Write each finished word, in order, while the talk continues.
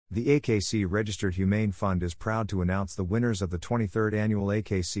The AKC Registered Humane Fund is proud to announce the winners of the 23rd Annual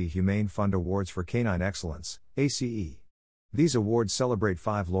AKC Humane Fund Awards for Canine Excellence, ACE. These awards celebrate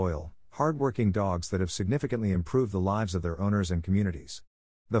 5 loyal, hardworking dogs that have significantly improved the lives of their owners and communities.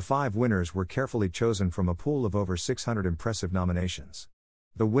 The 5 winners were carefully chosen from a pool of over 600 impressive nominations.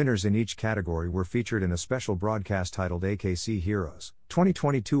 The winners in each category were featured in a special broadcast titled AKC Heroes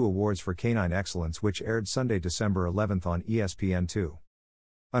 2022 Awards for Canine Excellence, which aired Sunday, December 11 on ESPN2.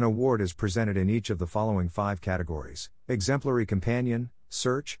 An award is presented in each of the following 5 categories: Exemplary Companion,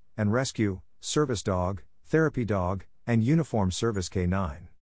 Search and Rescue, Service Dog, Therapy Dog, and Uniform Service K9.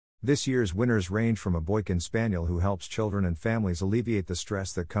 This year's winners range from a Boykin Spaniel who helps children and families alleviate the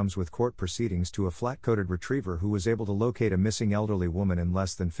stress that comes with court proceedings to a flat-coated retriever who was able to locate a missing elderly woman in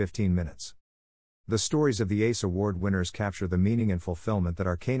less than 15 minutes. The stories of the ACE Award winners capture the meaning and fulfillment that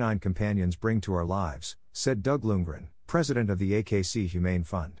our canine companions bring to our lives, said Doug Lundgren, president of the AKC Humane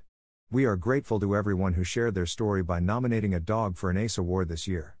Fund. We are grateful to everyone who shared their story by nominating a dog for an ACE Award this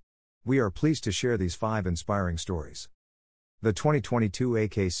year. We are pleased to share these 5 inspiring stories. The 2022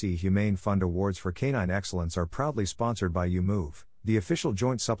 AKC Humane Fund Awards for Canine Excellence are proudly sponsored by UMove, the official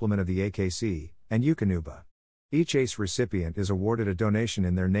joint supplement of the AKC, and Eukanuba. Each ACE recipient is awarded a donation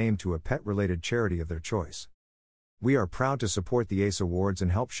in their name to a pet-related charity of their choice. We are proud to support the ACE Awards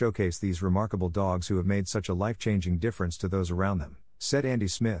and help showcase these remarkable dogs who have made such a life-changing difference to those around them, said Andy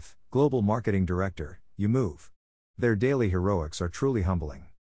Smith, Global Marketing Director, UMove. Their daily heroics are truly humbling.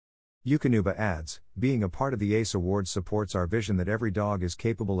 Eukanuba adds, being a part of the ACE Awards supports our vision that every dog is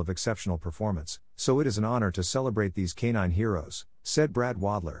capable of exceptional performance, so it is an honor to celebrate these canine heroes, said Brad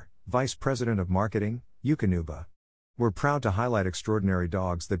Wadler, Vice President of Marketing, Eukanuba. We're proud to highlight extraordinary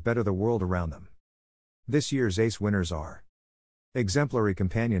dogs that better the world around them. This year's ACE winners are: Exemplary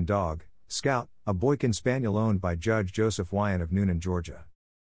Companion Dog, Scout, a Boykin Spaniel owned by Judge Joseph Wyant of Newnan, Georgia.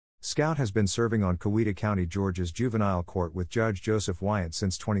 Scout has been serving on Coweta County, Georgia's juvenile court with Judge Joseph Wyant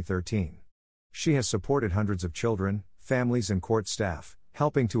since 2013. She has supported hundreds of children, families and court staff,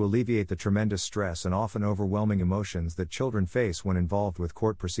 helping to alleviate the tremendous stress and often overwhelming emotions that children face when involved with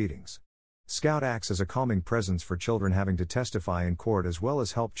court proceedings. Scout acts as a calming presence for children having to testify in court, as well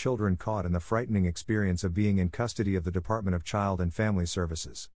as help children caught in the frightening experience of being in custody of the Department of Child and Family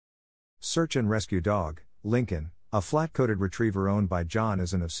Services. Search and Rescue Dog, Lincoln, a flat-coated retriever owned by John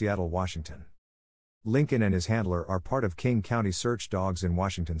Eisen of Seattle, Washington. Lincoln and his handler are part of King County Search Dogs in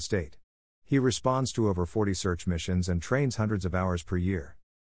Washington State. He responds to over 40 search missions and trains hundreds of hours per year.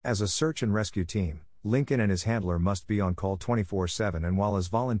 As a search and rescue team, Lincoln and his handler must be on call 24/7, and while as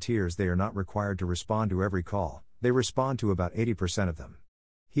volunteers they are not required to respond to every call, they respond to about 80% of them.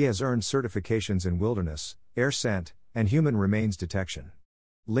 He has earned certifications in wilderness, air scent, and human remains detection.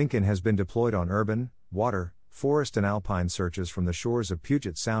 Lincoln has been deployed on urban, water, forest and alpine searches from the shores of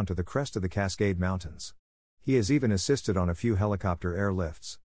Puget Sound to the crest of the Cascade Mountains. He has even assisted on a few helicopter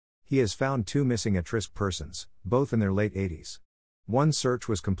airlifts. He has found 2 missing at-risk persons, both in their late 80s. One search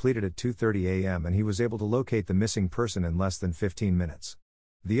was completed at 2:30 a.m. and he was able to locate the missing person in less than 15 minutes.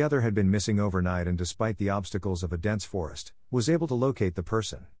 The other had been missing overnight and, despite the obstacles of a dense forest, was able to locate the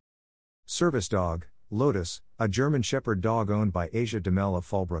person. Service Dog, Lotus, a German Shepherd dog owned by Asia DeMel of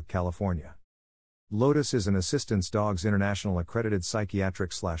Fallbrook, California. Lotus is an Assistance Dogs International accredited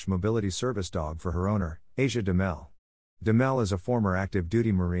psychiatric/mobility service dog for her owner, Asia DeMel. DeMel is a former active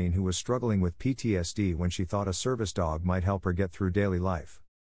duty Marine who was struggling with PTSD when she thought a service dog might help her get through daily life.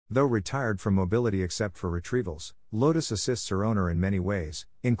 Though retired from mobility except for retrievals, Lotus assists her owner in many ways,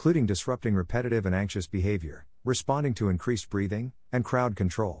 including disrupting repetitive and anxious behavior, responding to increased breathing, and crowd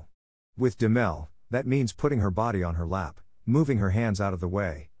control. With DeMel, that means putting her body on her lap, moving her hands out of the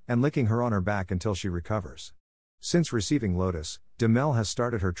way, and licking her on her back until she recovers. Since receiving Lotus, DeMel has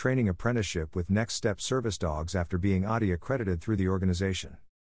started her training apprenticeship with Next Step Service Dogs after being ADI accredited through the organization.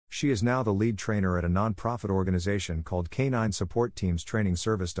 She is now the lead trainer at a non-profit organization called Canine Support Teams Training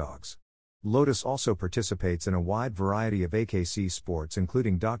Service Dogs. Lotus also participates in a wide variety of AKC sports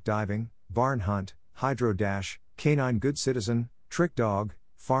including dock diving, barn hunt, hydro dash, canine good citizen, trick dog,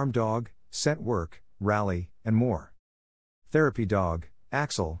 farm dog, scent work, rally, and more. Therapy Dog,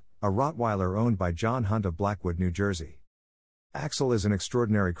 Axel, a Rottweiler owned by John Hunt of Blackwood, New Jersey. Axel is an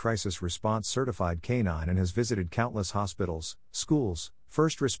extraordinary crisis response certified canine and has visited countless hospitals, schools,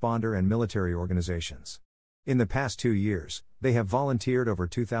 first responder and military organizations. In the past 2 years, they have volunteered over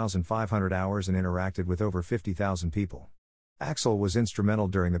 2,500 hours and interacted with over 50,000 people. Axel was instrumental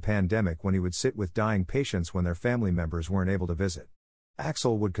during the pandemic when he would sit with dying patients when their family members weren't able to visit.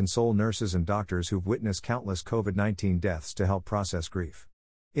 Axel would console nurses and doctors who've witnessed countless COVID-19 deaths to help process grief.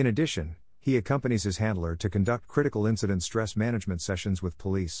 In addition, He accompanies his handler to conduct critical incident stress management sessions with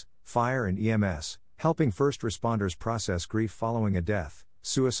police, fire, and EMS, helping first responders process grief following a death,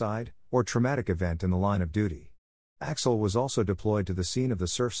 suicide, or traumatic event in the line of duty. Axel was also deployed to the scene of the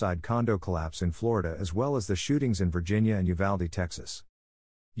Surfside condo collapse in Florida as well as the shootings in Virginia and Uvalde, Texas.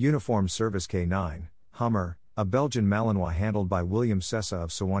 Uniformed Service K9, Hummer, a Belgian Malinois handled by William Sessa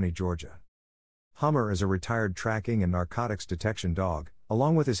of Sewanee, Georgia. Hummer is a retired tracking and narcotics detection dog,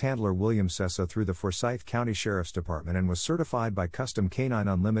 along with his handler William Sessa through the Forsyth County Sheriff's Department, and was certified by Custom Canine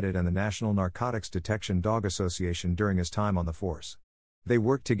Unlimited and the National Narcotics Detection Dog Association during his time on the force. They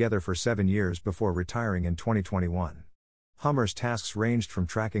worked together for 7 years before retiring in 2021. Hummer's tasks ranged from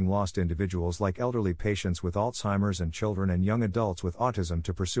tracking lost individuals like elderly patients with Alzheimer's and children and young adults with autism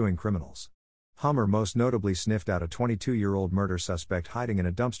to pursuing criminals. Hummer most notably sniffed out a 22-year-old murder suspect hiding in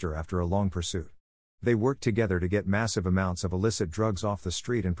a dumpster after a long pursuit. They worked together to get massive amounts of illicit drugs off the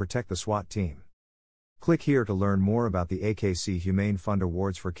street and protect the SWAT team. Click here to learn more about the AKC Humane Fund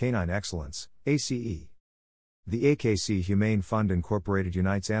Awards for Canine Excellence, ACE. The AKC Humane Fund Incorporated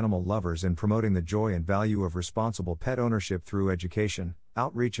unites animal lovers in promoting the joy and value of responsible pet ownership through education,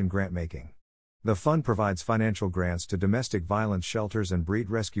 outreach, and grant-making. The fund provides financial grants to domestic violence shelters and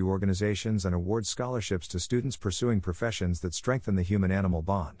breed rescue organizations and awards scholarships to students pursuing professions that strengthen the human-animal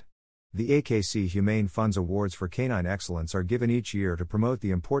bond. The AKC Humane Fund's Awards for Canine Excellence are given each year to promote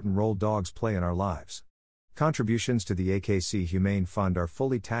the important role dogs play in our lives. Contributions to the AKC Humane Fund are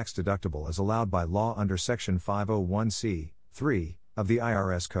fully tax-deductible as allowed by law under Section 501(c)(3) of the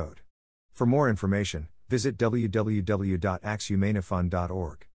IRS Code. For more information, visit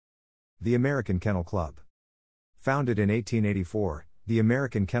www.axhumanefund.org. The American Kennel Club. Founded in 1884, the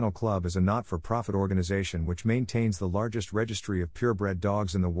American Kennel Club is a not-for-profit organization which maintains the largest registry of purebred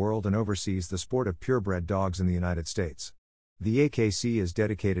dogs in the world and oversees the sport of purebred dogs in the United States. The AKC is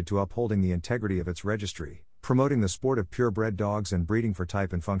dedicated to upholding the integrity of its registry, promoting the sport of purebred dogs and breeding for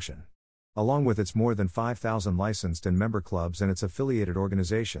type and function. Along with its more than 5,000 licensed and member clubs and its affiliated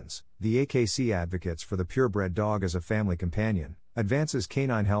organizations, the AKC advocates for the purebred dog as a family companion, advances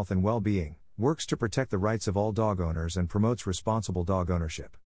canine health and well-being, works to protect the rights of all dog owners and promotes responsible dog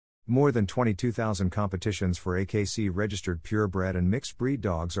ownership. More than 22,000 competitions for AKC-registered purebred and mixed-breed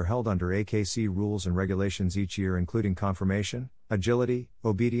dogs are held under AKC rules and regulations each year, including conformation, agility,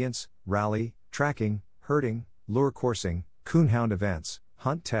 obedience, rally, tracking, herding, lure coursing, coonhound events,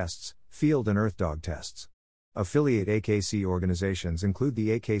 hunt tests, field and earth dog tests. Affiliate AKC organizations include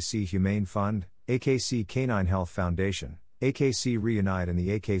the AKC Humane Fund, AKC Canine Health Foundation, AKC Reunite, and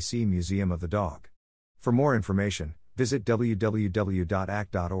the AKC Museum of the Dog. For more information, visit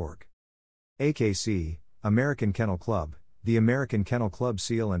www.act.org. AKC, American Kennel Club, the American Kennel Club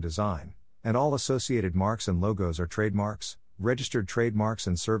seal and design, and all associated marks and logos are trademarks, registered trademarks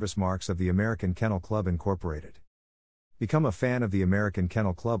and service marks of the American Kennel Club Incorporated. Become a fan of the American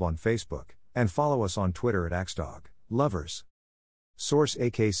Kennel Club on Facebook, and follow us on Twitter at AxDogLovers. Source: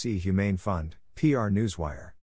 AKC Humane Fund, PR Newswire.